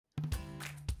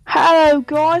Hello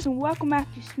guys and welcome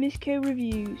back to Smithco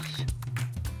Reviews.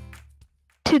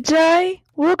 Today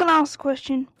we're going to ask the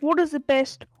question, what is the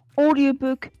best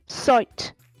audiobook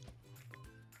site?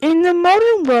 In the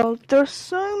modern world there are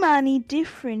so many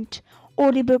different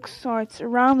audiobook sites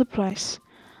around the place.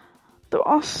 There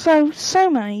are so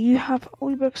many. You have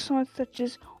audiobook sites such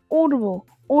as Audible,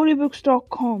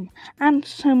 audiobooks.com and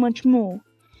so much more.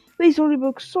 These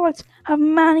audiobook sites have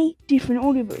many different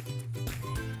audiobooks.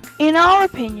 In our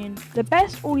opinion, the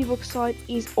best audiobook site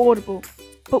is Audible.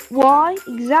 But why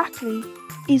exactly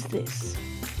is this?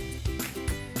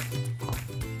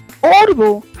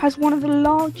 Audible has one of the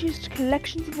largest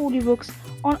collections of audiobooks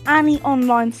on any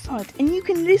online site, and you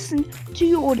can listen to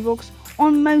your audiobooks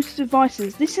on most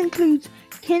devices. This includes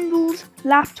Kindles,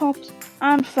 laptops,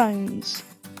 and phones.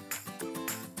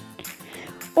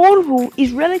 Audible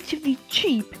is relatively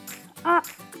cheap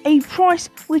at a price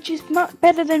which is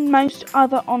better than most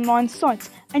other online sites,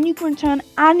 and you can return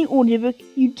any audiobook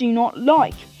you do not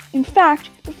like. In fact,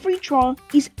 the free trial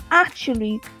is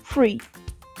actually free.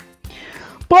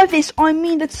 By this I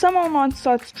mean that some online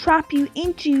sites trap you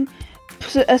into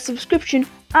a subscription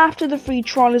after the free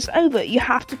trial is over. You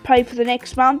have to pay for the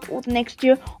next month or the next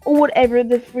year or whatever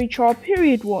the free trial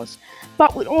period was.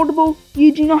 But with Audible,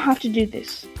 you do not have to do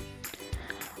this.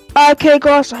 Okay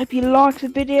guys, I hope you liked the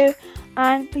video,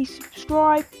 and please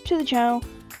subscribe to the channel,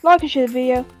 like and share the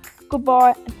video.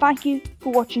 Goodbye, and thank you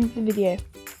for watching the video.